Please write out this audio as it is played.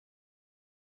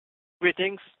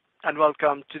Greetings, and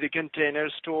welcome to The Container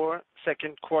Store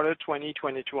second quarter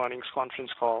 2022 earnings conference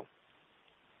call.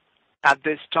 At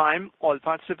this time, all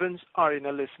participants are in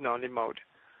a listen-only mode.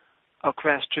 A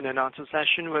question and answer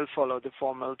session will follow the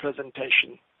formal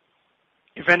presentation.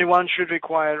 If anyone should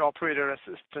require operator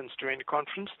assistance during the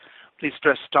conference, please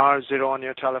press star zero on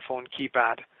your telephone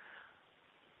keypad.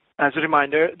 As a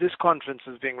reminder, this conference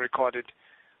is being recorded.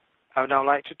 I would now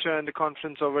like to turn the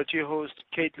conference over to your host,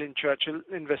 Caitlin Churchill,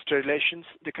 Investor Relations,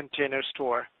 The Container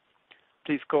Store.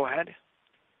 Please go ahead.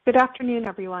 Good afternoon,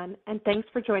 everyone, and thanks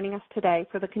for joining us today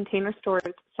for The Container Store's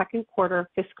second quarter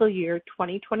fiscal year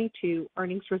 2022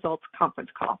 earnings results conference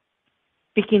call.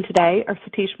 Speaking today are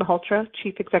Satish Malhotra,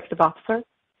 Chief Executive Officer,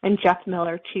 and Jeff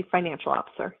Miller, Chief Financial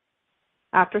Officer.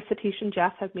 After Satish and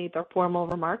Jeff have made their formal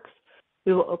remarks,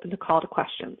 we will open the call to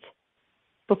questions.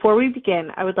 Before we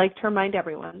begin, I would like to remind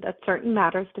everyone that certain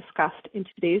matters discussed in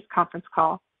today's conference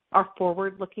call are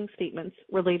forward-looking statements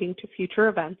relating to future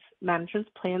events, management's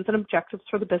plans and objectives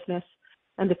for the business,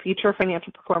 and the future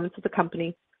financial performance of the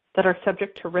company that are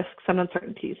subject to risks and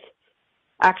uncertainties.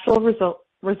 Actual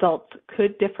results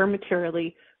could differ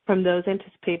materially from those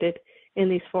anticipated in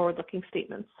these forward-looking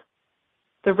statements.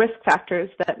 The risk factors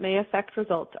that may affect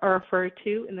results are referred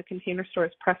to in The Container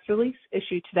Store's press release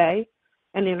issued today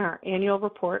and in our annual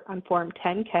report on Form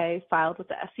 10-K filed with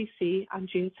the SEC on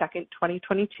June 2nd,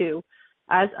 2022,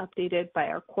 as updated by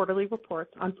our quarterly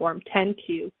reports on Form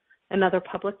 10-Q and other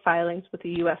public filings with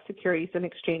the U.S. Securities and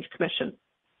Exchange Commission.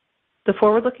 The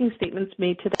forward-looking statements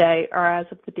made today are as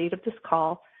of the date of this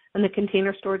call, and The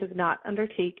Container Store does not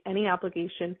undertake any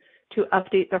obligation to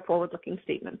update their forward-looking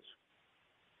statements.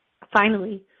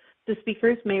 Finally, the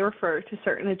speakers may refer to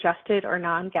certain adjusted or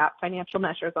non-GAAP financial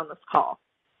measures on this call.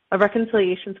 A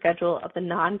reconciliation schedule of the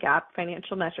non-GAAP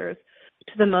financial measures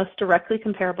to the most directly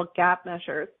comparable GAAP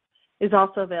measures is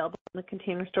also available in The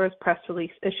Container Store's press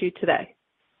release issued today.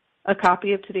 A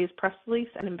copy of today's press release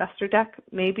and investor deck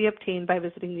may be obtained by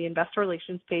visiting the investor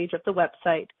relations page of the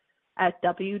website at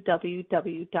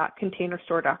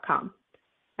www.containerstore.com.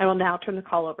 I will now turn the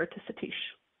call over to Satish.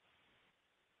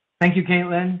 Thank you,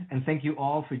 Caitlin, and thank you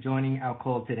all for joining our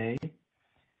call today.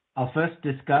 I'll first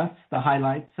discuss the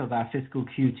highlights of our fiscal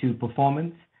Q2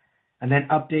 performance and then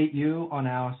update you on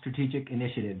our strategic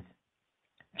initiatives.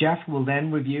 Jeff will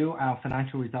then review our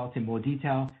financial results in more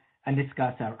detail and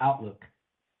discuss our outlook.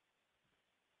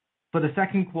 For the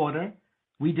second quarter,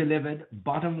 we delivered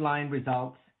bottom-line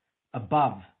results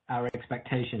above our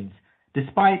expectations,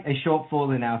 despite a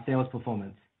shortfall in our sales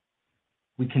performance.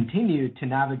 We continued to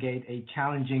navigate a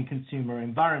challenging consumer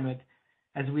environment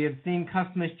as we have seen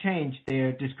customers change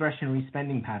their discretionary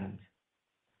spending patterns.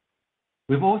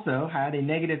 We've also had a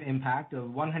negative impact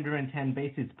of 110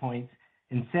 basis points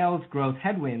in sales growth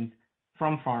headwinds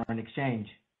from foreign exchange.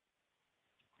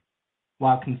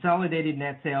 While consolidated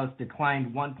net sales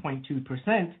declined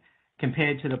 1.2%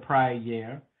 compared to the prior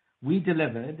year, we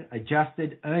delivered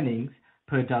adjusted earnings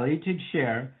per diluted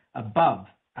share above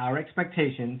our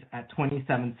expectations at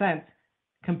 27 cents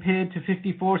compared to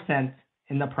 54 cents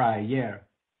in the prior year.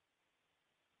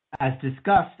 As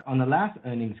discussed on the last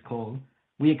earnings call,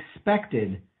 we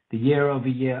expected the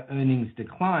year-over-year earnings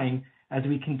decline as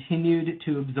we continued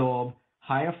to absorb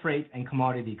higher freight and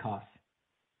commodity costs,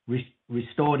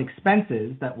 restored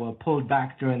expenses that were pulled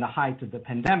back during the height of the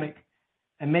pandemic,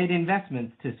 and made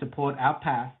investments to support our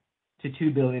path to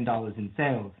 $2 billion in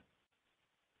sales.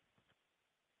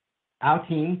 Our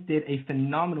teams did a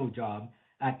phenomenal job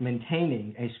at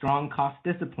maintaining a strong cost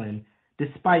discipline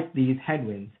despite these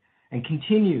headwinds and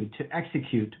continued to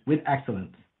execute with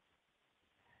excellence.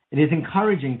 It is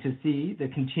encouraging to see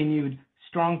the continued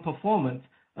strong performance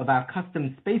of our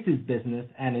custom spaces business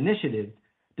and initiatives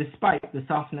despite the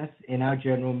softness in our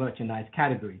general merchandise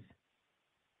categories.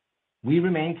 We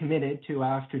remain committed to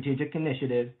our strategic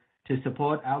initiatives to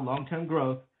support our long-term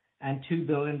growth and $2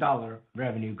 billion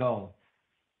revenue goal.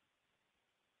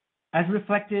 As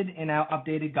reflected in our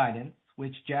updated guidance,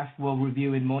 which Jeff will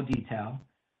review in more detail,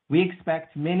 we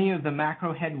expect many of the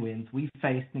macro headwinds we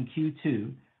faced in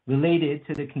Q2 related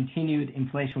to the continued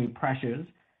inflationary pressures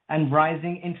and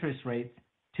rising interest rates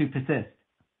to persist.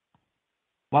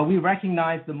 While we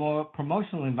recognize the more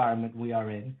promotional environment we are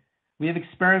in, we have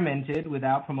experimented with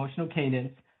our promotional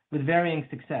cadence with varying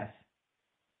success.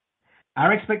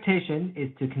 Our expectation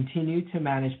is to continue to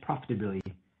manage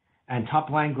profitability and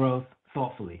top-line growth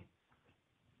thoughtfully.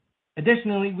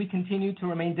 Additionally, we continue to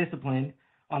remain disciplined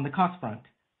on the cost front,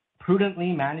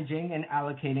 prudently managing and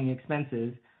allocating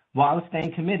expenses while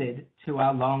staying committed to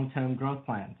our long-term growth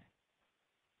plans.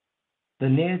 The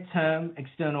near-term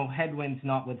external headwinds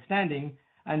notwithstanding,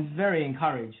 I'm very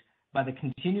encouraged by the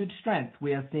continued strength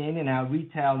we are seeing in our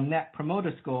retail Net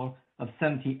Promoter Score of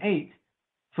 78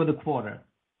 for the quarter,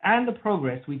 and the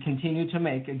progress we continue to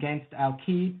make against our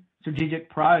key strategic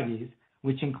priorities,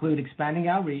 which include expanding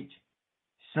our reach,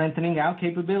 strengthening our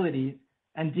capabilities,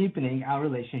 and deepening our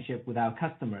relationship with our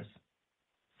customers.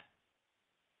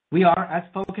 We are as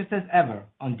focused as ever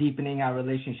on deepening our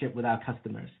relationship with our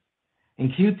customers. In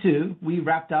Q2, we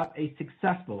wrapped up a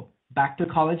successful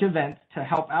back-to-college event to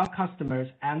help our customers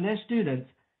and their students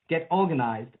get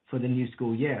organized for the new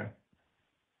school year.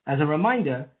 As a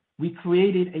reminder, we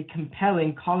created a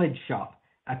compelling college shop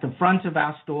at the front of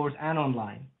our stores and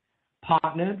online,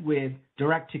 partnered with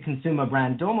direct-to-consumer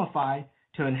brand Dormify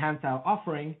to enhance our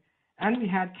offering, and we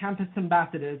had campus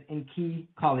ambassadors in key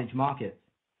college markets.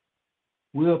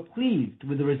 We were pleased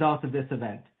with the results of this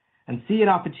event and see an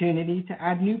opportunity to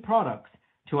add new products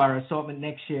to our assortment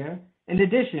next year, in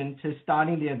addition to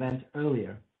starting the event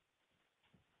earlier.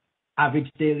 Average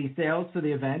daily sales for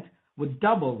the event were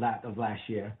double that of last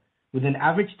year, with an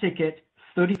average ticket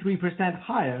 33%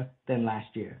 higher than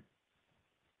last year.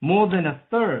 More than a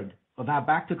third of our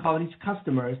back-to-college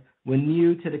customers were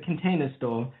new to the Container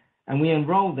Store, and we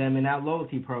enrolled them in our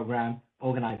loyalty program,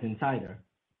 Organize Insider.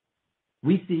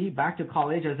 We see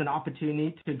back-to-college as an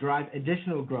opportunity to drive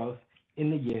additional growth in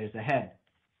the years ahead.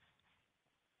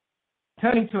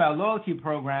 Turning to our loyalty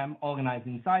program, Organize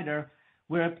Insider,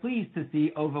 we're pleased to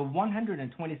see over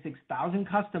 126,000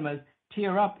 customers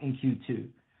tier up in Q2,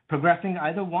 progressing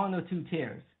either one or two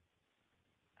tiers.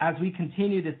 As we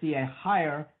continue to see a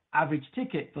higher average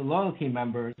ticket for loyalty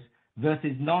members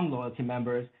versus non-loyalty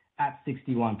members at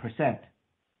 61%.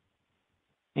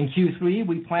 In Q3,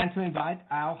 we plan to invite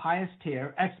our highest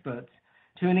tier experts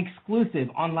to an exclusive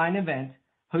online event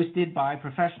hosted by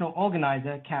professional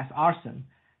organizer Cass Arson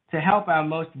to help our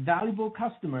most valuable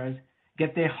customers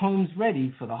get their homes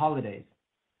ready for the holidays.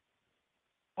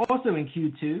 Also in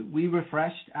Q2, we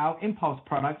refreshed our impulse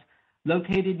products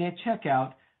located near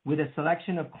checkout with a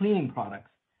selection of cleaning products,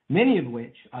 many of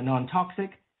which are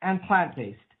non-toxic and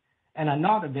plant-based and are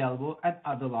not available at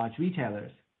other large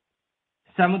retailers.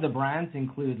 Some of the brands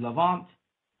include Lavant,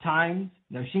 Times,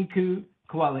 Noshinku,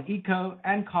 Koala Eco,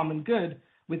 and Common Good,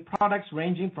 with products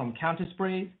ranging from counter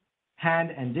sprays,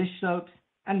 hand and dish soaps,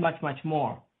 and much, much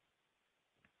more.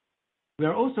 We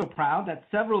are also proud that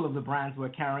several of the brands we're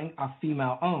carrying are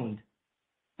female-owned.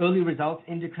 Early results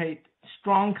indicate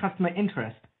strong customer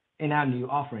interest in our new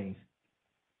offerings.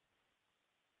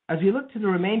 As we look to the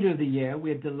remainder of the year,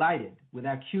 we are delighted with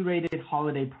our curated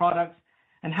holiday products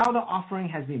and how the offering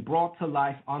has been brought to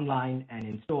life online and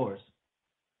in stores.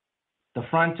 The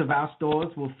front of our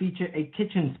stores will feature a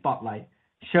kitchen spotlight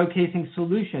showcasing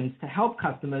solutions to help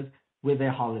customers with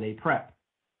their holiday prep.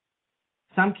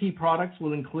 Some key products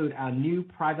will include our new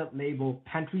private label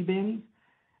pantry bins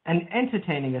and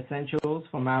entertaining essentials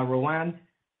from our Rowan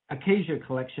Acacia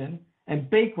collection and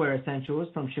bakeware essentials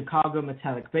from Chicago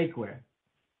Metallic Bakeware.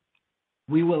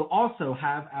 We will also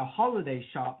have our holiday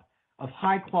shop of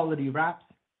high-quality wraps,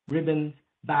 ribbons,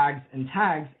 bags, and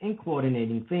tags in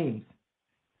coordinating themes,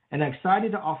 and are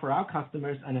excited to offer our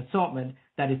customers an assortment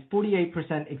that is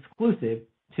 48% exclusive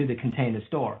to the Container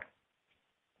Store.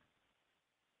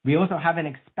 We also have an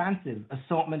expansive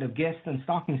assortment of gifts and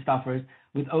stocking stuffers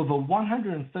with over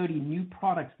 130 new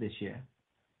products this year.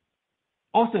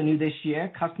 Also new this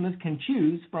year, customers can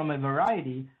choose from a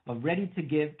variety of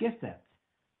ready-to-give gift sets,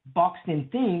 boxed in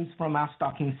themes from our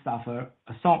stocking stuffer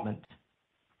assortment.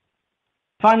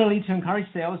 Finally, to encourage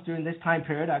sales during this time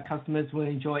period, our customers will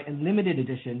enjoy a limited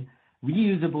edition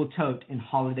reusable tote in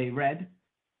holiday red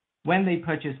when they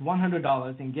purchase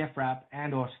 $100 in gift wrap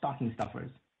and or stocking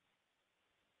stuffers.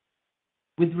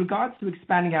 With regards to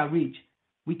expanding our reach,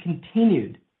 we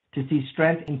continued to see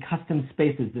strength in custom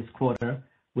spaces this quarter,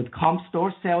 with comp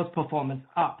store sales performance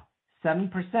up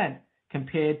 7%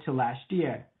 compared to last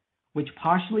year, which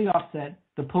partially offset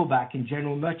the pullback in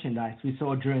general merchandise we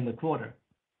saw during the quarter.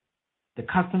 The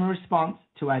customer response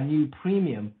to our new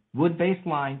premium wood-based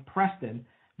line, Preston,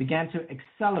 began to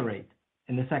accelerate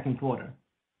in the second quarter.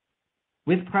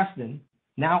 With Preston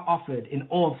now offered in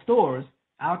all stores,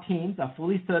 our teams are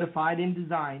fully certified in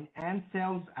design and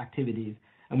sales activities,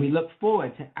 and we look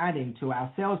forward to adding to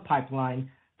our sales pipeline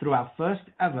through our first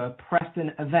ever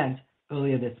Preston event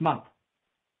earlier this month.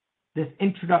 This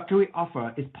introductory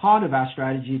offer is part of our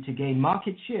strategy to gain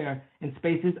market share in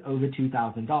spaces over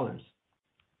 $2,000.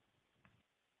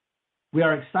 We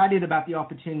are excited about the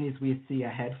opportunities we see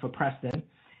ahead for Preston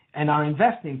and are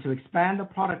investing to expand the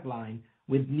product line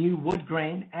with new wood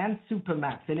grain and super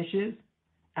matte finishes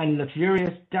and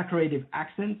luxurious decorative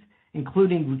accents,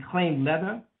 including reclaimed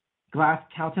leather, glass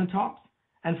countertops,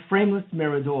 and frameless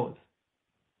mirror doors.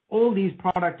 All these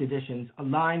product additions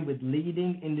align with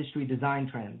leading industry design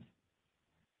trends.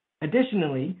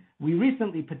 Additionally, we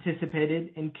recently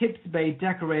participated in Kips Bay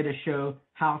decorator show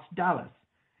House Dallas,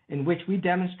 in which we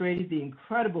demonstrated the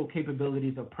incredible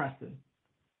capabilities of Preston.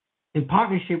 In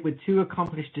partnership with two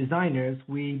accomplished designers,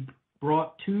 we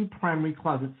brought two primary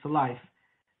closets to life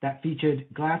that featured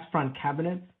glass front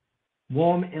cabinets,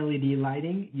 warm LED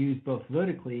lighting used both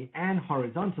vertically and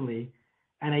horizontally,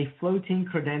 and a floating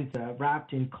credenza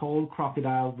wrapped in cold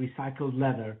crocodile recycled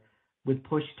leather with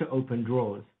push-to-open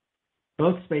drawers.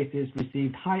 Both spaces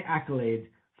received high accolades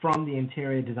from the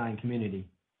interior design community.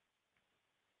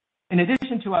 In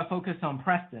addition to our focus on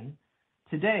Preston,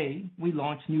 today we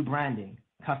launched new branding,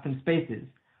 Custom Spaces,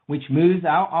 which moves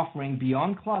our offering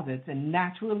beyond closets and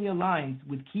naturally aligns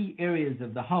with key areas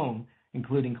of the home,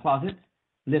 including closets,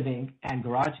 living, and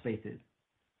garage spaces.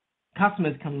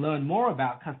 Customers can learn more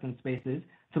about Custom Spaces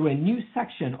through a new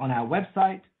section on our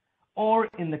website or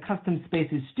in the Custom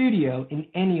Spaces studio in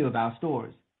any of our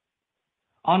stores.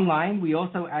 Online, we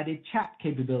also added chat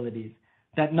capabilities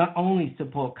that not only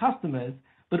support customers,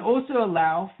 but also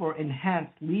allow for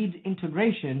enhanced lead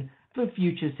integration for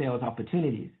future sales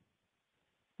opportunities.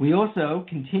 We also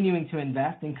continuing to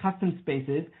invest in Custom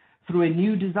Spaces through a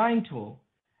new design tool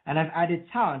and have added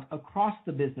talent across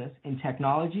the business in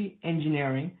technology,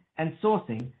 engineering, and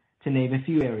sourcing, to name a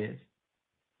few areas.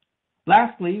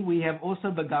 Lastly, we have also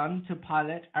begun to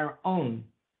pilot our own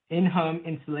in-home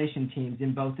installation teams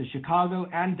in both the Chicago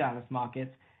and Dallas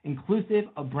markets, inclusive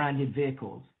of branded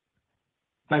vehicles.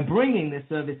 By bringing this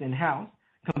service in-house,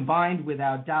 combined with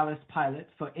our Dallas pilot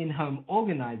for in-home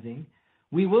organizing,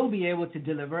 we will be able to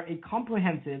deliver a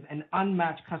comprehensive and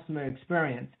unmatched customer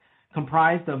experience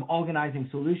comprised of organizing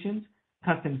solutions,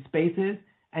 Custom Spaces,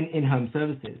 and in-home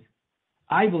services.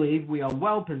 I believe we are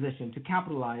well positioned to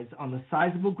capitalize on the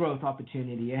sizable growth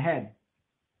opportunity ahead.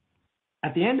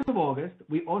 At the end of August,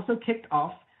 we also kicked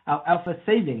off our Alpha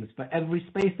Savings for Every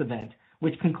Space event,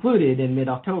 which concluded in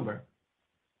mid-October.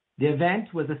 The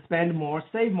event was a Spend More,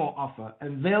 Save More offer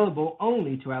available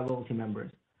only to our loyalty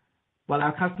members. While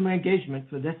our customer engagement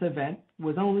for this event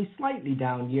was only slightly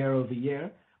down year over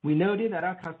year, we noted that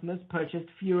our customers purchased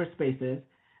fewer spaces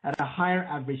at a higher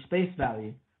average space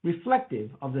value,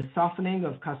 reflective of the softening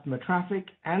of customer traffic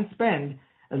and spend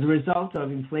as a result of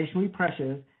inflationary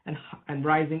pressures and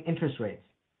rising interest rates.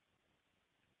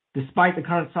 Despite the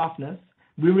current softness,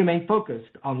 we remain focused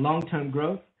on long-term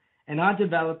growth and are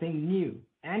developing new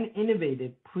and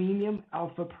innovative premium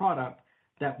Alpha product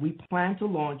that we plan to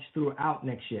launch throughout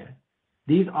next year.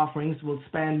 These offerings will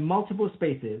span multiple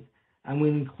spaces and will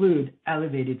include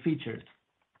elevated features.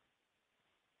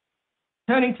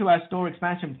 Turning to our store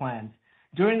expansion plans,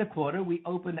 during the quarter, we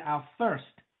opened our first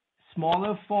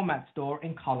smaller format store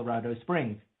in Colorado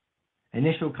Springs.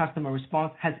 Initial customer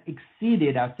response has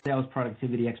exceeded our sales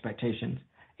productivity expectations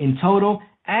in total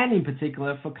and in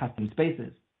particular for Custom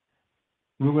Spaces.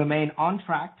 We remain on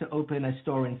track to open a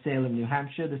store in Salem, New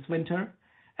Hampshire this winter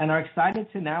and are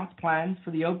excited to announce plans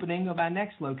for the opening of our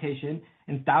next location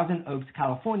in Thousand Oaks,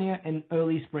 California in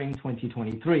early spring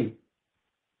 2023.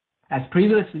 As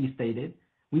previously stated,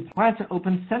 we plan to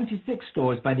open 76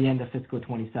 stores by the end of fiscal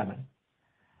 27.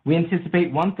 We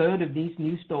anticipate 1/3 of these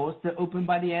new stores to open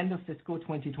by the end of fiscal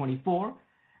 2024,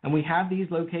 and we have these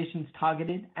locations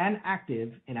targeted and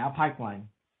active in our pipeline.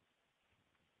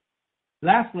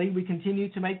 Lastly, we continue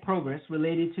to make progress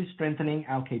related to strengthening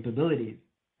our capabilities.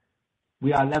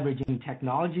 We are leveraging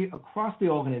technology across the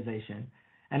organization,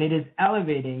 and it is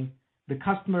elevating the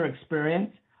customer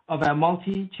experience of our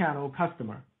multi-channel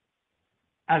customer.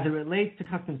 As it relates to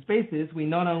Custom Spaces, we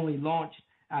not only launched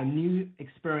our new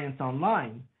experience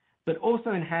online, but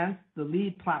also enhanced the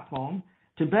lead platform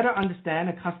to better understand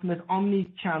a customer's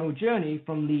omni-channel journey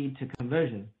from lead to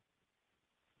conversion.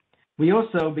 We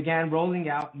also began rolling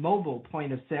out mobile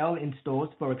point of sale in stores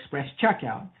for express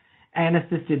checkout and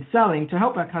assisted selling to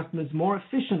help our customers more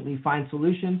efficiently find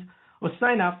solutions or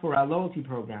sign up for our loyalty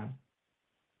program.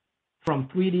 From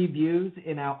 3D views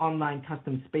in our online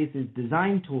Custom Spaces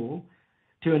design tool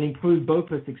to an improved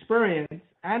BOPUS experience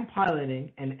and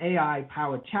piloting an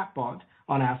AI-powered chatbot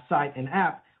on our site and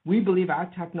app, we believe our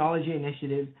technology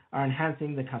initiatives are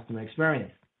enhancing the customer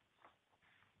experience.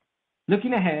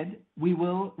 Looking ahead, we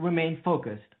will remain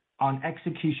focused on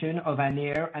execution of our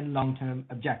near and long-term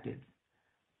objectives.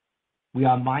 We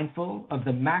are mindful of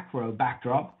the macro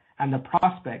backdrop and the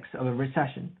prospects of a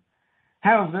recession.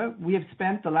 However, we have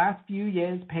spent the last few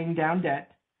years paying down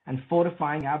debt and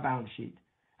fortifying our balance sheet,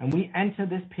 and we enter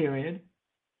this period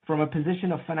from a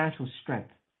position of financial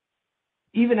strength.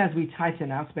 Even as we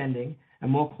tighten our spending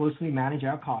and more closely manage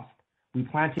our costs, we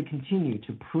plan to continue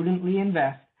to prudently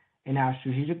invest in our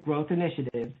strategic growth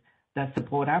initiatives that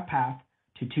support our path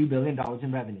to $2 billion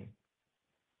in revenue.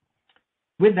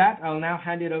 With that, I'll now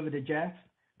hand it over to Jeff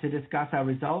to discuss our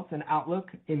results and outlook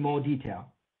in more detail.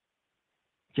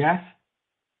 Jeff?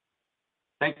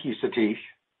 Thank you, Satish,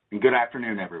 and good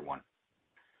afternoon, everyone.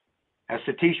 As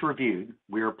Satish reviewed,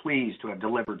 we are pleased to have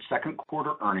delivered second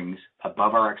quarter earnings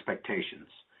above our expectations,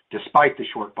 despite the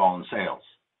shortfall in sales.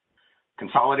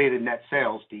 Consolidated net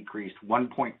sales decreased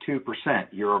 1.2%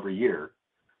 year-over-year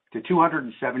to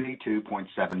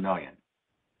 $272.7 million.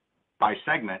 By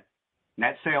segment,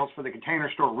 net sales for the Container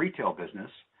Store retail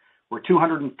business were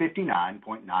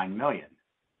 $259.9 million,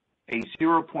 a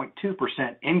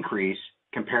 0.2% increase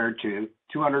compared to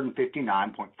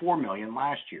 $259.4 million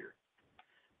last year.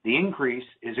 The increase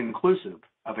is inclusive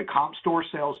of a comp store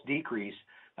sales decrease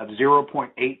of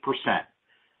 0.8%,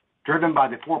 driven by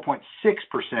the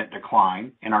 4.6%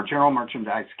 decline in our general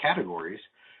merchandise categories,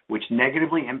 which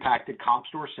negatively impacted comp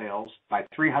store sales by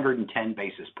 310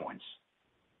 basis points.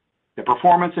 The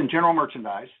performance in general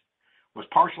merchandise was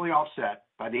partially offset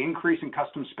by the increase in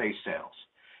custom space sales,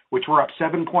 which were up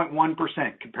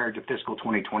 7.1% compared to fiscal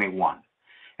 2021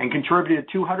 and contributed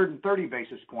 230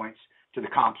 basis points to the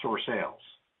comp store sales.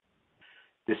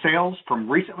 The sales from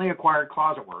recently acquired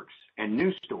Closet Works and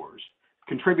new stores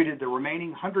contributed the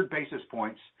remaining 100 basis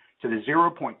points to the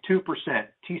 0.2%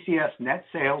 TCS net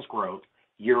sales growth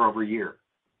year over year.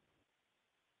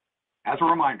 As a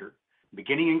reminder,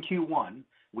 beginning in Q1,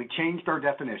 we changed our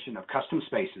definition of custom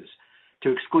spaces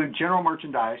to exclude general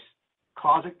merchandise,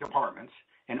 closet departments,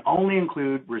 and only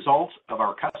include results of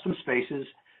our custom spaces,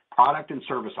 product and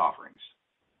service offerings.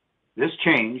 This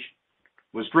change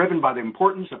was driven by the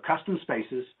importance of custom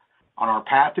spaces on our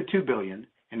path to $2 billion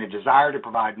and a desire to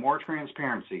provide more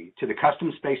transparency to the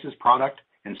custom spaces product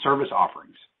and service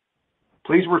offerings.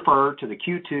 Please refer to the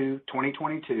Q2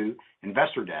 2022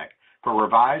 investor deck for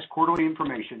revised quarterly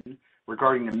information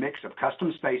regarding the mix of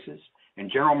custom spaces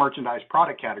and general merchandise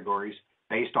product categories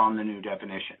based on the new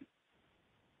definition.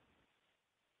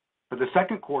 For the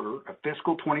second quarter of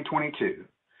fiscal 2022,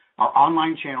 our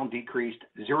online channel decreased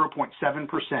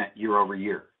 0.7% year over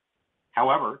year.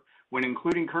 However, when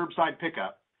including curbside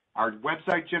pickup, our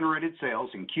website-generated sales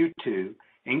in Q2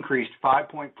 increased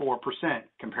 5.4%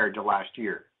 compared to last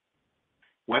year.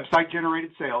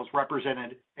 Website-generated sales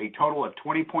represented a total of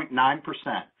 20.9%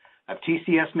 of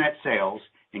TCS net sales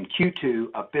in Q2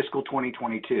 of fiscal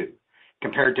 2022,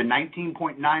 compared to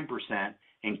 19.9%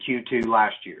 in Q2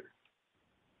 last year.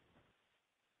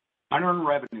 Unearned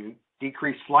revenue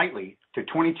decreased slightly to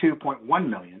 $22.1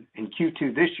 million in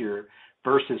Q2 this year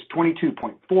versus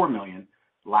 $22.4 million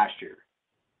last year.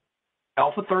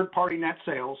 Elfa third-party net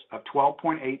sales of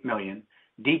 $12.8 million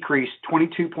decreased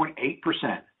 22.8%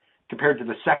 compared to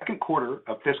the second quarter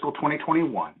of fiscal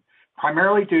 2021,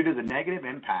 primarily due to the negative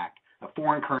impact of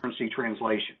foreign currency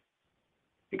translation.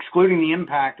 Excluding the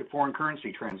impact of foreign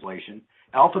currency translation,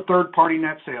 Elfa third-party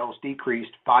net sales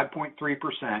decreased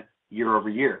 5.3% year over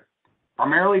year,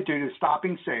 primarily due to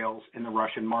stopping sales in the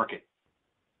Russian market.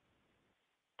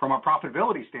 From a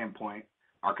profitability standpoint,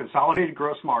 our consolidated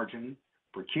gross margin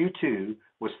for Q2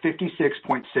 was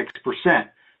 56.6%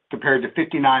 compared to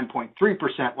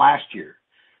 59.3% last year,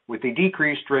 with the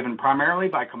decrease driven primarily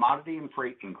by commodity and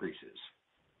freight increases.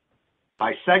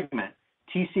 By segment,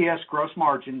 TCS gross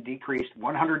margin decreased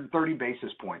 130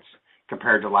 basis points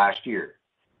compared to last year,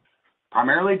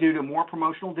 primarily due to more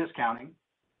promotional discounting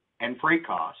and freight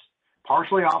costs,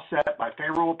 partially offset by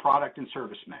favorable product and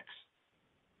service mix.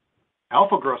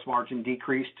 Elfa gross margin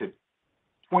decreased to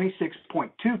 26.2%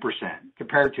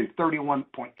 compared to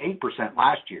 31.8%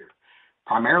 last year,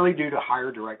 primarily due to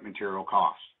higher direct material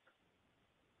costs.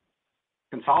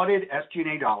 Consolidated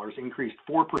SG&A dollars increased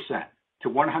 4% to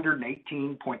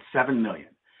 $118.7 million,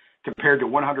 compared to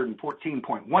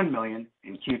 $114.1 million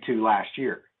in Q2 last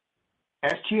year.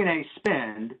 SG&A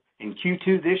spend in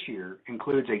Q2 this year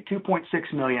includes a $2.6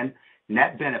 million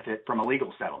net benefit from a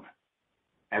legal settlement.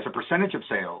 As a percentage of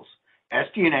sales,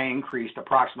 SG&A increased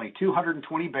approximately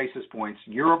 220 basis points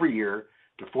year over year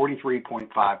to 43.5%.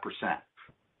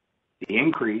 The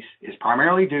increase is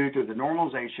primarily due to the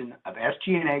normalization of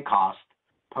SG&A costs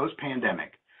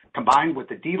post-pandemic, combined with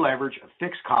the deleverage of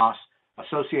fixed costs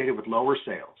associated with lower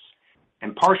sales,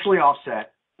 and partially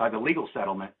offset by the legal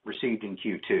settlement received in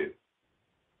Q2.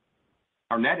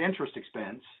 Our net interest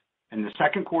expense in the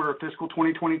second quarter of fiscal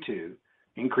 2022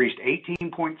 increased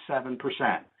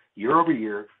 18.7% year over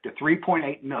year to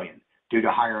 $3.8 million due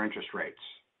to higher interest rates.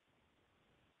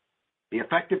 The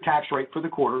effective tax rate for the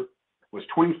quarter was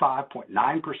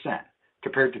 25.9%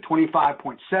 compared to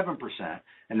 25.7%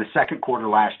 in the second quarter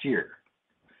last year.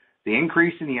 The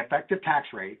increase in the effective tax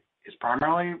rate is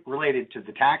primarily related to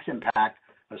the tax impact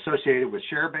associated with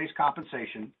share-based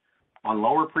compensation on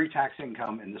lower pre-tax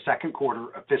income in the second quarter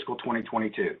of fiscal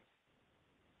 2022.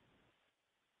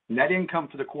 Net income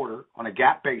for the quarter on a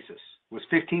GAAP basis was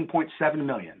 $15.7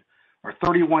 million, or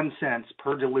 31 cents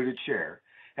per diluted share,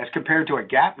 as compared to a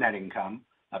GAAP net income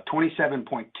of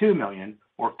 $27.2 million,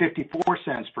 or 54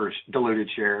 cents per diluted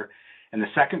share in the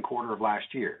second quarter of last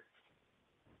year.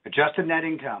 Adjusted net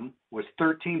income was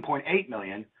 $13.8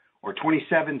 million, or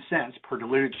 27 cents per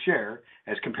diluted share,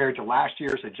 as compared to last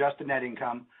year's adjusted net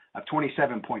income of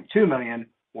 $27.2 million,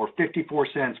 or 54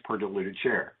 cents per diluted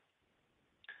share.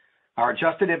 Our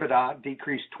adjusted EBITDA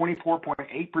decreased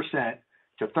 24.8%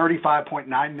 to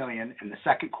 $35.9 million in the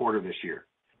second quarter this year,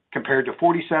 compared to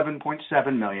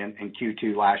 $47.7 million in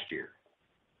Q2 last year.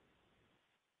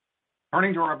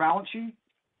 Turning to our balance sheet,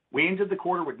 we ended the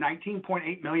quarter with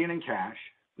 $19.8 million in cash,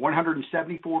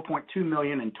 $174.2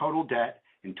 million in total debt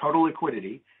and total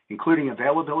liquidity, including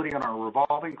availability on our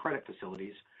revolving credit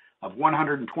facilities of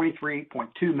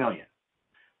 $123.2 million.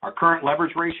 Our current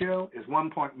leverage ratio is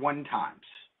 1.1 times.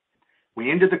 We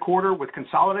ended the quarter with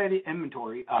consolidated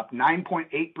inventory up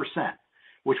 9.8%,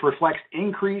 which reflects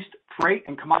increased freight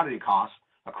and commodity costs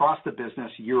across the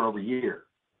business year over year.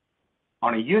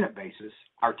 On a unit basis,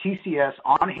 our TCS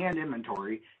on-hand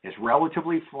inventory is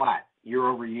relatively flat year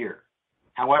over year.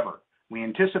 However, we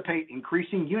anticipate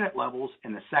increasing unit levels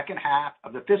in the second half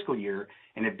of the fiscal year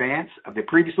in advance of the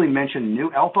previously mentioned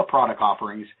new Elfa product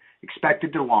offerings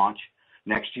expected to launch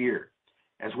next year,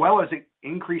 as well as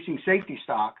increasing safety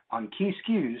stock on key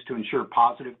SKUs to ensure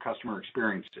positive customer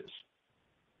experiences.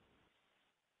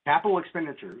 Capital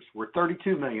expenditures were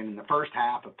 $32 million in the first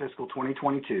half of fiscal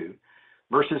 2022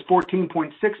 versus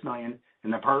 $14.6 million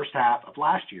in the first half of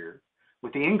last year,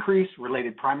 with the increase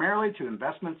related primarily to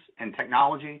investments in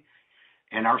technology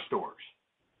in our stores.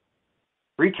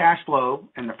 Free cash flow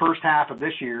in the first half of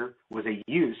this year was a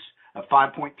use of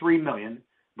 $5.3 million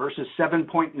versus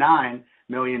 $7.9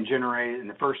 million generated in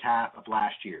the first half of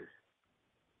last year.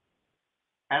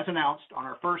 As announced on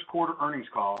our first quarter earnings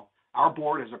call, our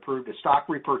board has approved a stock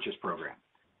repurchase program,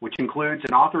 which includes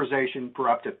an authorization for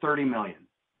up to $30 million.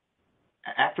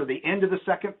 After the end of the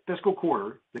second fiscal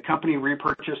quarter, the company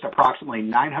repurchased approximately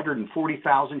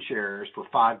 940,000 shares for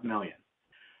 $5 million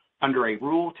under a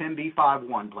Rule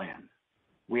 10b5-1 plan.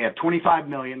 We have $25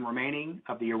 million remaining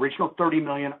of the original $30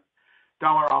 million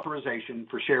authorization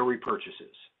for share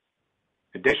repurchases.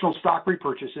 Additional stock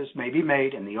repurchases may be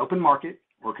made in the open market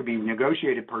or could be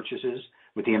negotiated purchases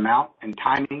with the amount and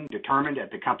timing determined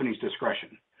at the company's discretion.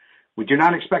 We do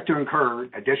not expect to incur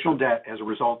additional debt as a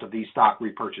result of these stock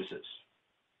repurchases.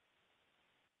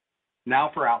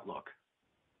 Now for outlook.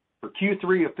 For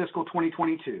Q3 of fiscal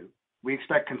 2022, we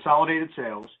expect consolidated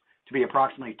sales to be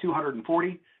approximately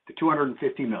 $240 to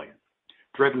 $250 million,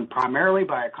 driven primarily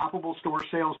by a comparable store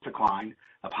sales decline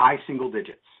of high single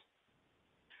digits.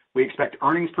 We expect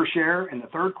earnings per share in the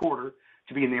third quarter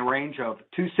to be in the range of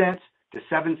 2 cents to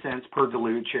 7 cents per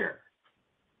diluted share.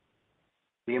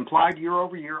 The implied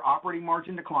year-over-year operating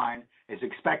margin decline is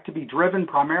expected to be driven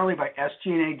primarily by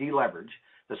SG&A deleverage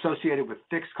associated with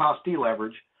fixed cost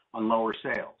deleverage on lower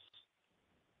sales.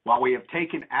 While we have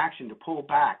taken action to pull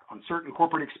back on certain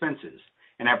corporate expenses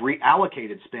and have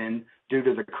reallocated spend due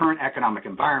to the current economic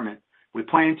environment, we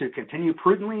plan to continue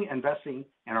prudently investing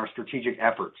in our strategic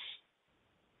efforts.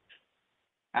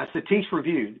 As Satish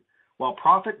reviewed, while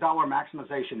profit dollar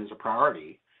maximization is a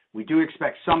priority, we do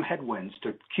expect some headwinds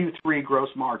to Q3 gross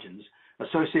margins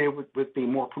associated with the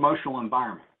more promotional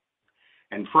environment.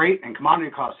 And freight and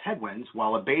commodity cost headwinds,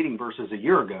 while abating versus a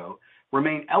year ago,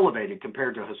 remain elevated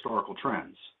compared to historical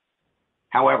trends.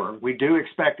 However, we do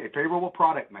expect a favorable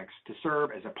product mix to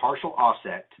serve as a partial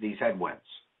offset to these headwinds.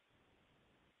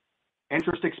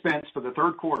 Interest expense for the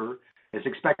third quarter is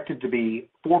expected to be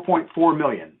 $4.4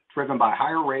 million, driven by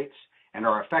higher rates, and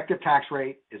our effective tax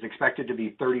rate is expected to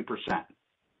be 30%.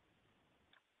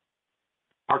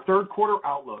 Our third quarter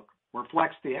outlook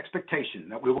reflects the expectation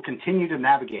that we will continue to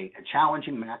navigate a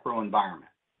challenging macro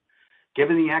environment.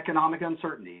 Given the economic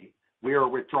uncertainty, we are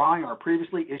withdrawing our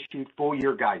previously issued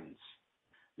full-year guidance.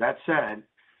 That said,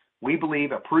 we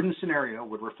believe a prudent scenario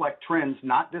would reflect trends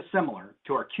not dissimilar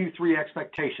to our Q3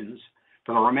 expectations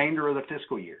for the remainder of the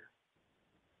fiscal year.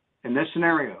 In this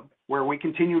scenario, where we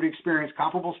continue to experience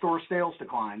comparable store sales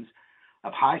declines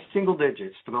of high single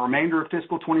digits for the remainder of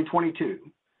fiscal 2022,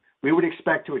 we would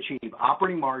expect to achieve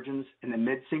operating margins in the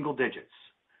mid-single digits,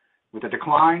 with a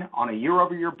decline on a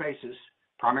year-over-year basis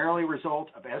primarily a result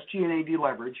of SG&A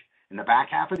deleverage in the back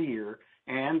half of the year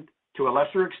and, to a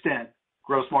lesser extent,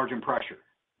 gross margin pressure.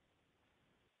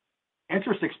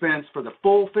 Interest expense for the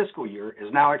full fiscal year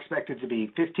is now expected to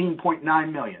be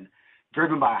 $15.9 million,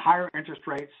 driven by higher interest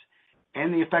rates,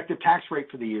 and the effective tax rate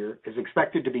for the year is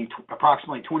expected to be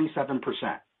approximately 27%.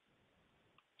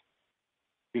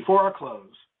 Before I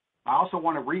close, I also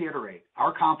want to reiterate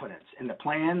our confidence in the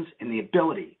plans and the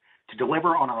ability to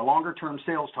deliver on our longer-term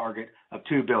sales target of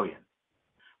 $2 billion.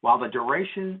 While the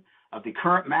duration of the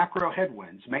current macro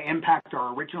headwinds may impact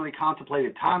our originally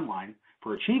contemplated timeline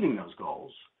for achieving those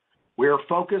goals, we are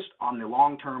focused on the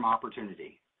long-term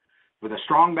opportunity. With a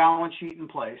strong balance sheet in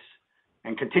place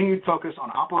and continued focus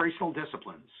on operational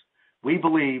disciplines, we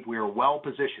believe we are well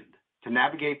positioned to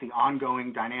navigate the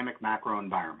ongoing dynamic macro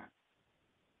environment.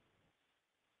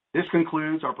 This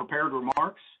concludes our prepared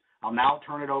remarks. I'll now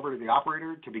turn it over to the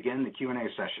operator to begin the Q&A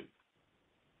session.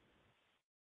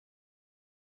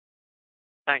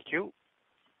 Thank you.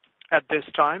 At this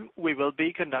time, we will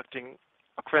be conducting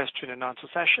a question and answer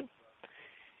session.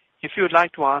 If you would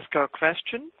like to ask a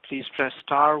question, please press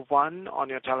star 1 on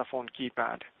your telephone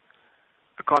keypad.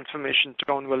 A confirmation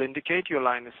tone will indicate your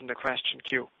line is in the question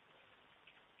queue.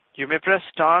 You may press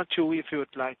star 2 if you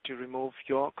would like to remove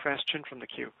your question from the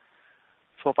queue.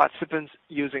 For participants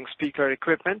using speaker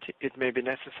equipment, it may be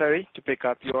necessary to pick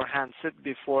up your handset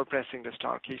before pressing the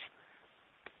star keys.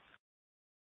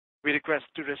 We request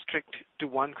to restrict to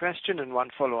 1 question and 1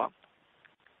 follow-up.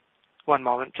 1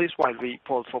 moment, please, while we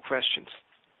poll for questions.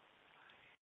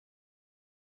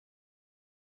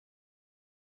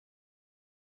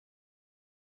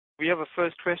 We have a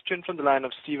first question from the line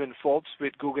of Steven Forbes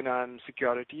with Guggenheim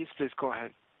Securities. Please go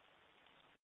ahead.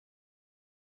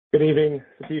 Good evening,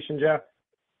 Satish and Jeff.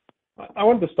 I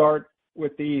wanted to start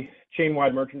with the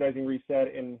chain-wide merchandising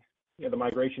reset and the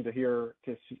migration to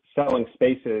selling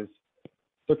spaces.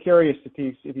 So curious,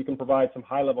 Satish, if you can provide some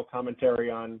high-level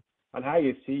commentary on how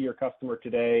you see your customer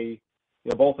today,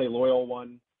 both a loyal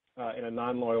one and a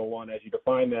non-loyal one as you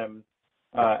define them.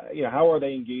 How are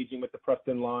they engaging with the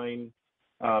Preston line?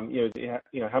 How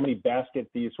many baskets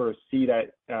do you sort of see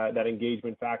that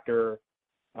engagement factor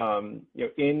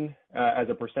in as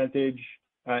a percentage?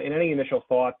 And any initial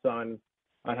thoughts on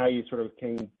how you sort of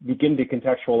can begin to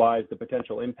contextualize the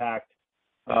potential impact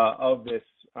of this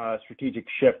strategic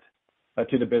shift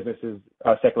to the business's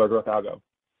secular growth algo?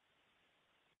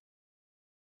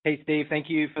 Hey, Steve,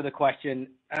 thank you for the question.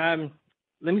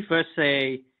 Let me first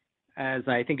say, as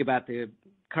I think about the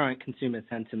current consumer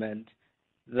sentiment,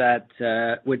 that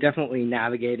we're definitely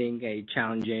navigating a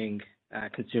challenging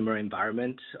consumer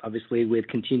environment, obviously with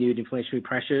continued inflationary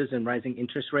pressures and rising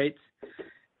interest rates.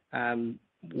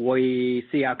 We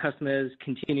see our customers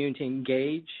continuing to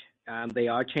engage. They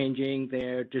are changing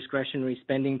their discretionary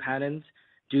spending patterns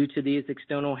due to these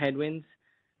external headwinds.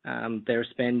 They're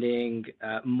spending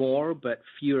more but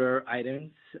fewer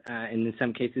items, and in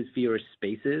some cases fewer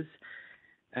spaces.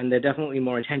 And they're definitely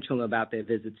more intentional about their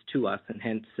visits to us, and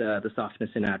hence the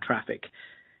softness in our traffic.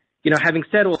 Having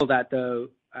said all that, though,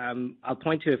 I'll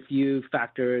point to a few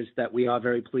factors that we are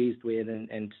very pleased with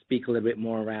and speak a little bit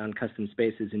more around custom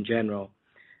spaces in general.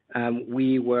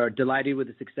 We were delighted with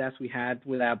the success we had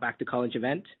with our Back to College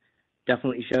event.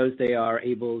 Definitely shows they are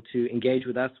able to engage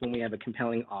with us when we have a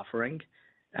compelling offering.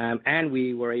 And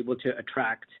we were able to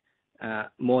attract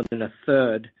more than a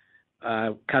third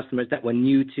customers that were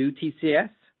new to TCS.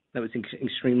 That was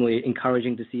extremely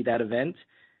encouraging to see that event.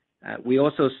 We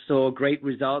also saw great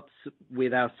results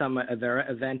with our Summer Avera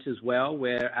event as well,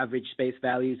 where average space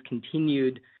values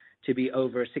continued to be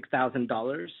over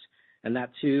 $6,000, and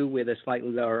that too with a slightly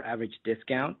lower average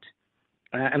discount.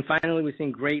 And finally, we've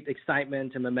seen great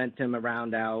excitement and momentum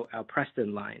around our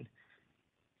Preston line.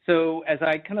 So as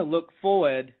I kind of look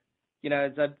forward,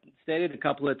 as I've stated a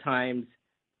couple of times,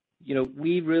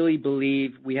 we really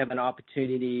believe we have an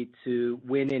opportunity to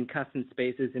win in custom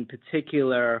spaces, in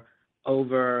particular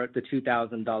over the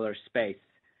 $2,000 space.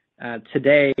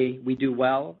 Today, we do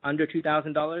well under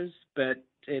 $2,000, but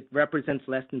it represents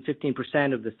less than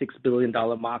 15% of the $6 billion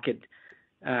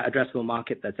addressable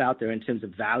market that's out there in terms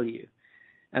of value.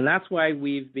 And that's why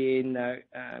we've been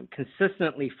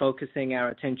consistently focusing our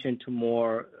attention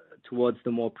towards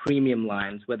the more premium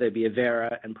lines, whether it be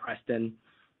Avera and Preston.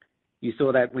 You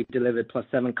saw that we delivered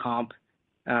 +7 comp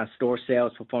store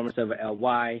sales performance over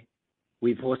LY.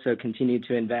 We've also continued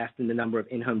to invest in the number of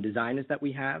in-home designers that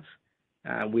we have.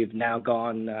 We've now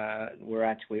we're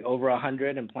actually over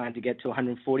 100 and plan to get to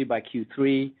 140 by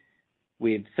Q3.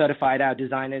 We've certified our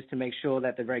designers to make sure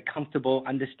that they're very comfortable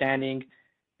understanding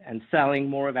and selling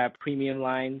more of our premium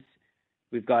lines.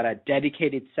 We've got a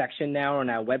dedicated section now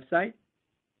on our website.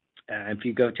 If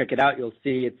you go check it out, you'll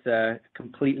see it's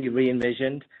completely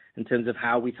re-envisioned in terms of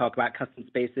how we talk about custom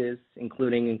spaces,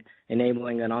 including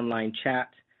enabling an online chat.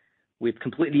 We've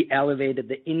completely elevated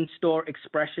the in-store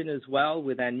expression as well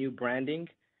with our new branding.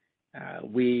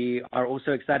 We are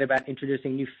also excited about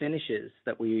introducing new finishes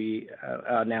that we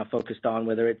are now focused on,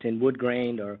 whether it's in wood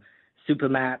grain or super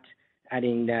matte,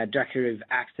 adding decorative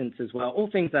accents as well, all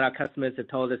things that our customers have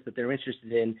told us that they're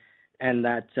interested in and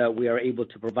that we are able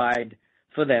to provide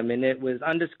for them. And it was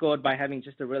underscored by having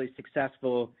just a really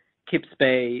successful Kips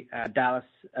Bay Dallas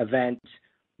event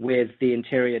with the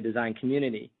interior design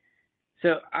community.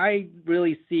 So I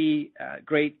really see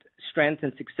great strength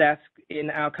and success in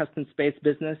our custom space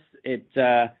business. It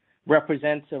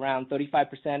represents around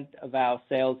 35% of our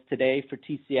sales today for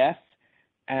TCS,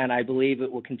 and I believe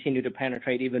it will continue to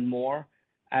penetrate even more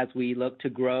as we look to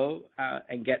grow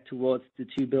and get towards the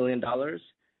 $2 billion.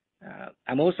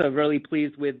 I'm also really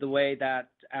pleased with the way that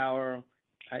our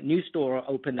new store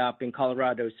opened up in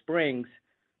Colorado Springs,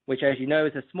 which, as you know,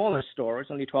 is a smaller store.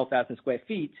 It's only 12,000 square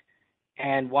feet.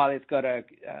 And while it's got a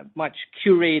much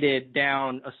curated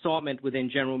down assortment within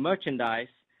general merchandise,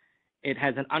 it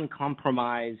has an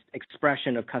uncompromised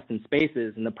expression of custom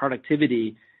spaces, and the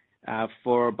productivity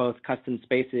for both custom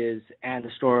spaces and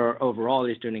the store overall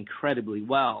is doing incredibly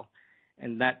well.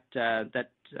 And that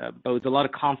bodes a lot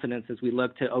of confidence as we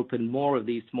look to open more of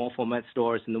these small format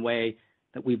stores in the way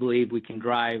that we believe we can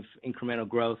drive incremental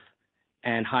growth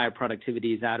and higher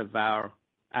productivities out of our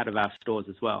stores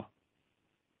as well.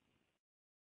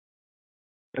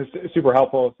 That's super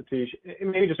helpful, Satish. And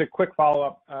maybe just a quick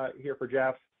follow-up here for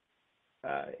Jeff.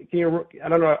 I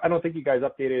don't think you guys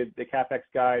updated the CapEx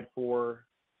guide for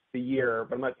the year,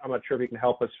 but I'm not sure if you can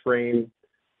help us frame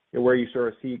where you sort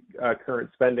of see current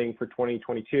spending for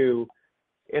 2022.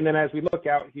 And then as we look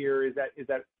out here, is that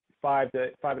 5.5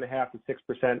 to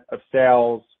 6% of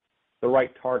sales the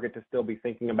right target to still be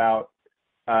thinking about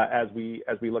as we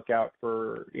look out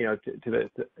for to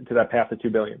that path to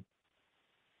 $2 billion?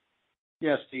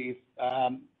 Yes, Steve.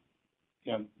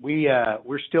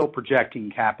 We're still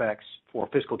projecting CapEx for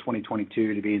fiscal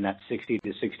 2022 to be in that $60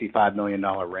 to $65 million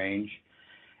range.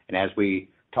 And as we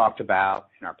talked about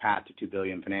in our path to $2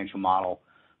 billion financial model,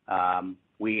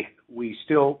 we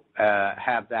still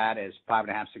have that as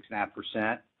 5.5,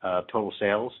 6.5% of total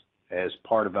sales as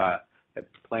part of a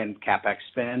planned CapEx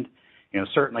spend.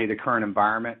 Certainly the current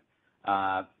environment,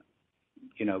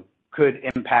 could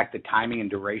impact the timing and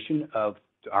duration of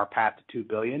our path to $2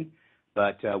 billion.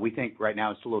 But we think right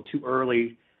now it's a little too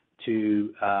early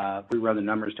to rerun the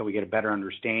numbers till we get a better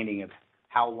understanding of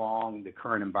how long the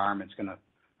current environment's going to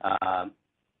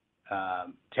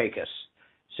take us.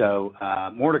 So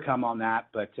more to come on that.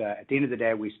 But at the end of the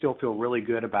day, we still feel really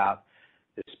good about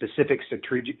the specific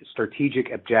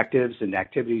strategic objectives and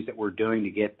activities that we're doing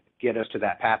to get us to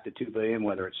that path to $2 billion,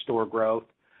 whether it's store growth,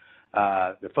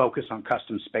 the focus on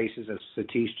custom spaces, as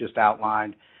Satish just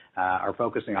outlined, our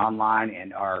focusing online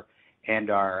and our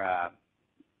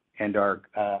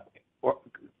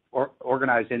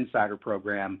organized insider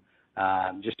program,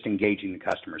 just engaging the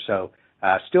customer. So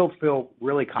still feel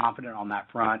really confident on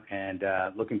that front and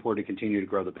looking forward to continue to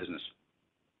grow the business.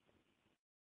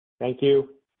 Thank you.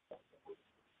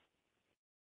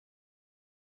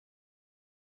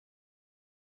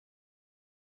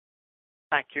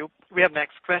 Thank you. We have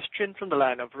next question from the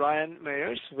line of Ryan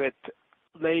Meyers with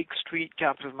Lake Street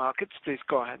Capital Markets. Please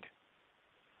go ahead.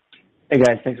 Hey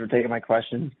guys, thanks for taking my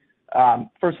question.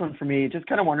 First one for me, just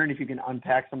kind of wondering if you can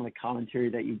unpack some of the commentary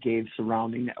that you gave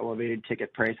surrounding the elevated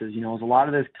ticket prices. Is a lot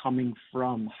of this coming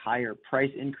from higher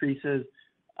price increases,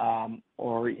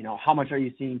 or how much are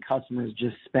you seeing customers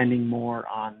just spending more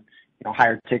on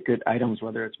higher ticket items,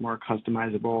 whether it's more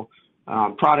customizable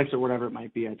products or whatever it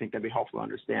might be? I think that'd be helpful to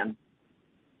understand.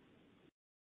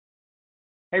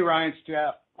 Hey Ryan, it's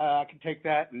Jeff. I can take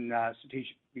that, and Satish,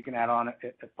 you can add on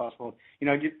if possible.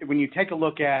 When you take a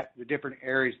look at the different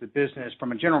areas of the business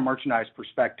from a general merchandise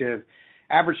perspective,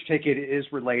 average ticket is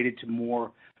related to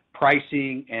more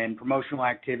pricing and promotional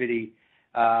activity.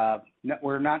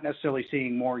 We're not necessarily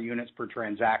seeing more units per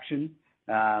transaction.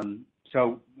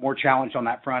 So more challenge on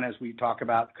that front as we talk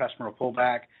about customer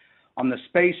pullback. On the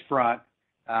space front,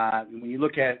 when you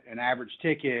look at an average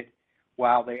ticket,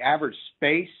 while the average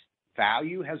space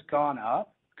value has gone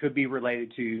up, could be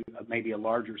related to maybe a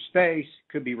larger space,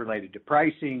 could be related to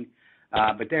pricing,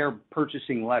 but they're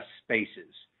purchasing less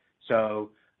spaces. So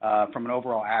from an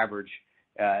overall average,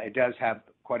 it does have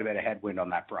quite a bit of headwind on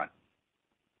that front.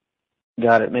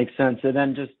 Got it. Makes sense. And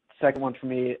then just second one for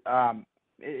me,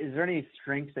 is there any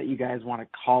strengths that you guys want to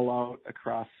call out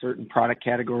across certain product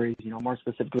categories, more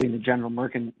specifically in the general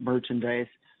merchandise,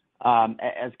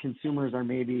 as consumers are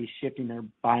maybe shifting their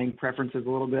buying preferences a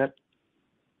little bit?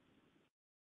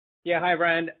 Yeah. Hi,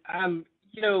 Rand.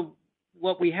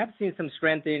 What we have seen some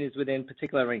strength in is within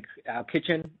particular our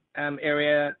kitchen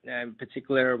area, in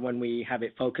particular when we have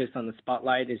it focused on the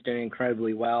Spotlight is doing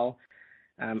incredibly well.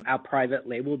 Our private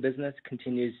label business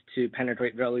continues to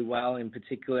penetrate really well, in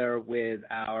particular with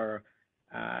our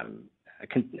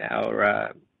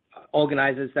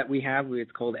organizers that we have.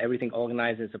 It's called Everything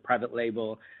Organizers, a private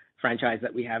label franchise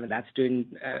that we have, and that's doing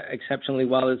exceptionally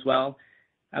well as well.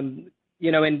 And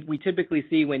we typically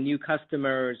see when new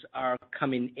customers are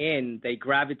coming in, they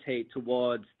gravitate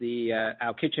towards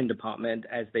our kitchen department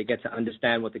as they get to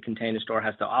understand what the Container Store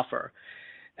has to offer.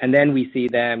 And then we see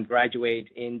them graduate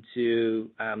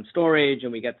into storage,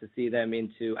 and we get to see them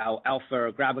into our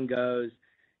Alpha grab and goes,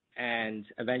 and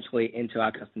eventually into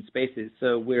our custom spaces.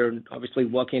 So we're obviously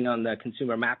working on the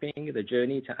consumer mapping, the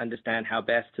journey to understand how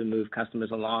best to move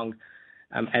customers along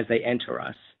as they enter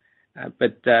us.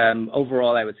 But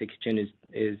overall, I would say kitchen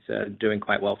is doing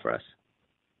quite well for us.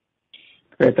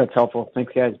 Great, that's helpful.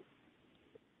 Thanks, guys.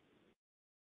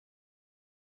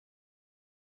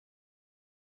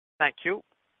 Thank you.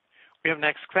 We have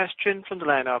next question from the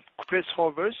line of Chris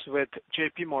Horvers with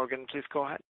JP Morgan. Please go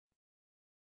ahead.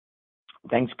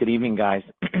 Thanks. Good evening, guys.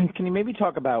 Can you maybe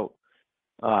talk about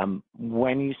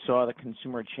when you saw the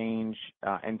consumer change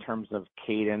in terms of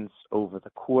cadence over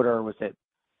the quarter? Was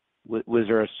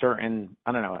there a certain,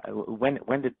 I don't know,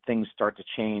 when did things start to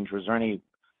change? Was there any,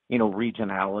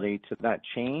 regionality to that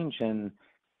change? And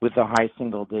with the high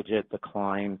single digit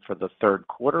decline for the third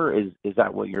quarter, is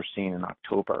that what you're seeing in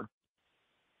October?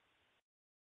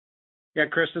 Yeah,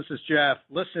 Chris, this is Jeff.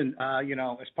 Listen,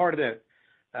 as part of the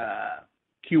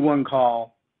Q1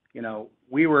 call,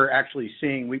 we were actually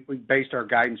seeing, we based our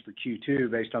guidance for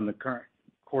Q2 based on the current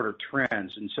quarter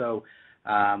trends. And so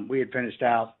we had finished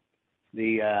out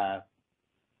the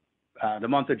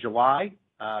month of July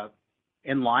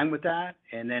in line with that.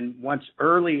 And then once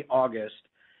early August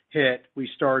hit, we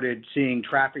started seeing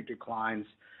traffic declines,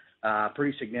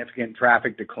 pretty significant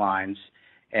traffic declines,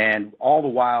 and all the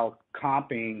while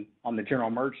comping on the general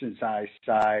merchandise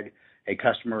side, a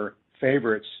customer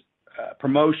favorites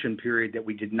promotion period that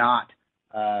we did not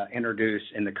introduce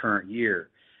in the current year.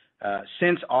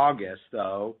 Since August,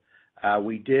 though,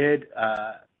 we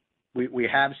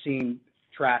have seen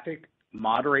traffic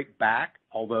moderate back,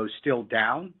 although still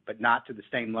down, but not to the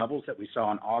same levels that we saw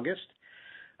in August.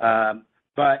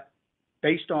 But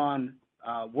based on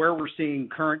where we're seeing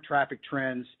current traffic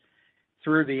trends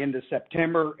through the end of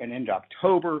September and into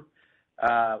October,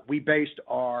 we based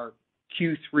our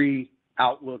Q3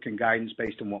 outlook and guidance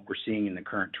based on what we're seeing in the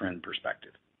current trend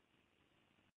perspective.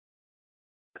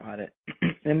 Got it.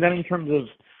 And then in terms of,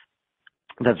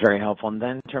 that's very helpful. And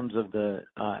then in terms of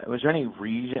was there any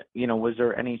was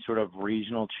there any sort of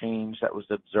regional change that was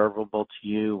observable to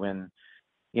you? And,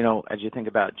 as you think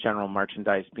about general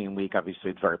merchandise being weak,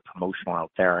 obviously it's very promotional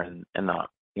out there in the,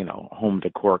 home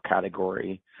decor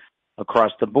category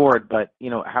across the board. But,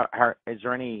 how is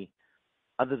there any,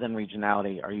 other than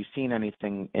regionality, are you seeing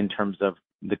anything in terms of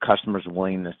the customer's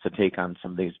willingness to take on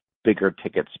some of these bigger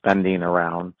ticket spending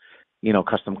around,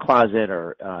 custom closet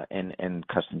or and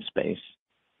custom space?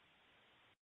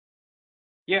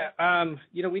 Yeah,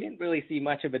 we didn't really see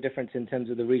much of a difference in terms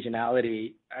of the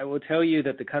regionality. I will tell you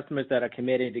that the customers that are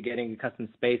committed to getting custom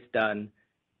space done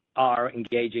are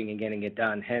engaging and getting it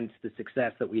done. Hence the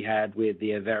success that we had with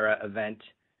the Avera event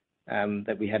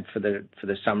that we had for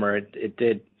the summer. It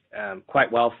did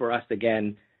quite well for us.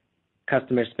 Again,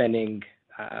 customers spending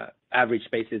average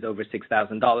spaces over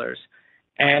 $6,000.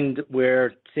 And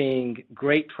we're seeing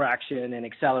great traction and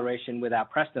acceleration with our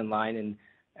Preston line, and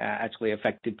actually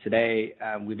effective today.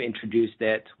 We've introduced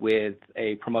it with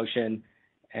a promotion,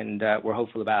 and we're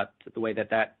hopeful about the way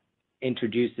that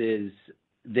introduces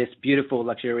this beautiful,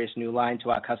 luxurious new line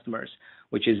to our customers,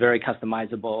 which is very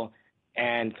customizable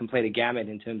and can play the gamut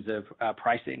in terms of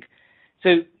pricing.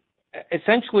 So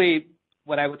essentially,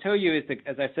 what I would tell you is that,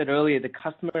 as I said earlier, the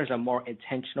customers are more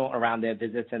intentional around their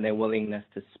visits and their willingness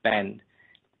to spend.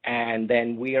 And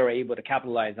then we are able to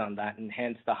capitalize on that, and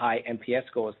hence the high NPS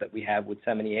scores that we have with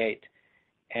 78.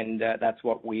 And that's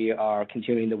what we are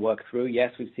continuing to work through.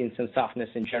 Yes, we've seen some softness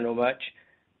in general merch,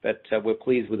 but we're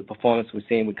pleased with the performance we're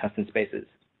seeing with custom spaces.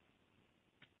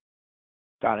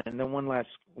 Got it. And then one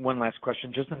last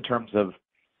question, just in terms of,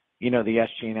 the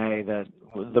SG&A,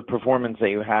 the performance that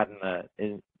you had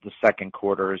in the second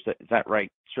quarter, is that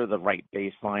right? Sort of the right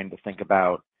baseline to think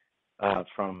about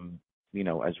from,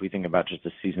 as we think about just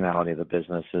the seasonality of the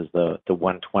business, is the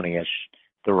 120-ish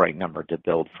the right number to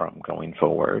build from going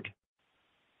forward?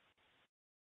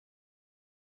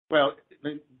 Well,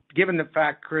 given the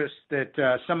fact, Chris,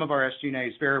 that some of our SG&A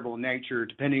is variable in nature,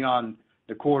 depending on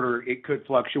the quarter, it could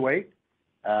fluctuate.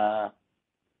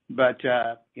 But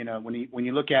you know, when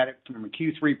you look at it from a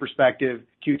Q3 perspective,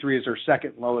 Q3 is our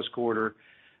second lowest quarter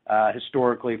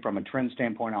historically from a trend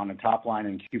standpoint on the top line,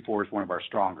 and Q4 is one of our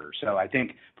stronger. So I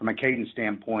think from a cadence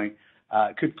standpoint,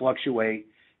 it could fluctuate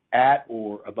at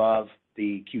or above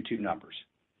the Q2 numbers.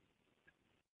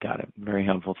 Got it. Very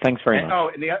helpful. Thanks very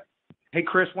much. Hey,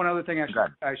 Chris, one other thing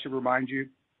I should remind you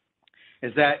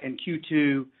is that in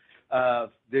Q2 of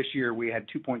this year, we had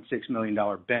 $2.6 million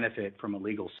benefit from a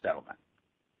legal settlement.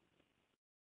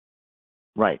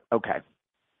 Right. Okay.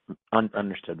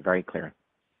 Understood. Very clear.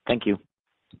 Thank you.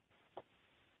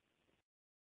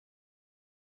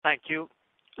 Thank you.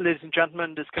 Ladies and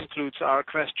gentlemen, this concludes our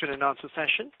question and answer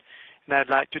session, and I'd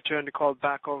like to turn the call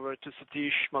back over to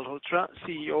Satish Malhotra,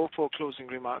 CEO, for closing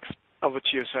remarks. Over to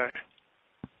you, sir.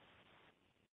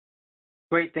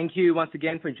 Great. Thank you once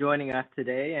again for joining us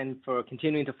today and for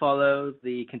continuing to follow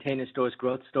the Container Store's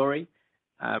growth story.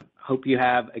 Hope you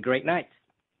have a great night.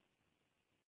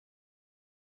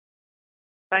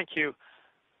 Thank you.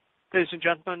 Ladies and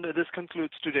gentlemen, this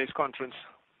concludes today's conference.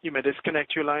 You may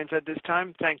disconnect your lines at this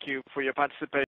time. Thank you for your participation.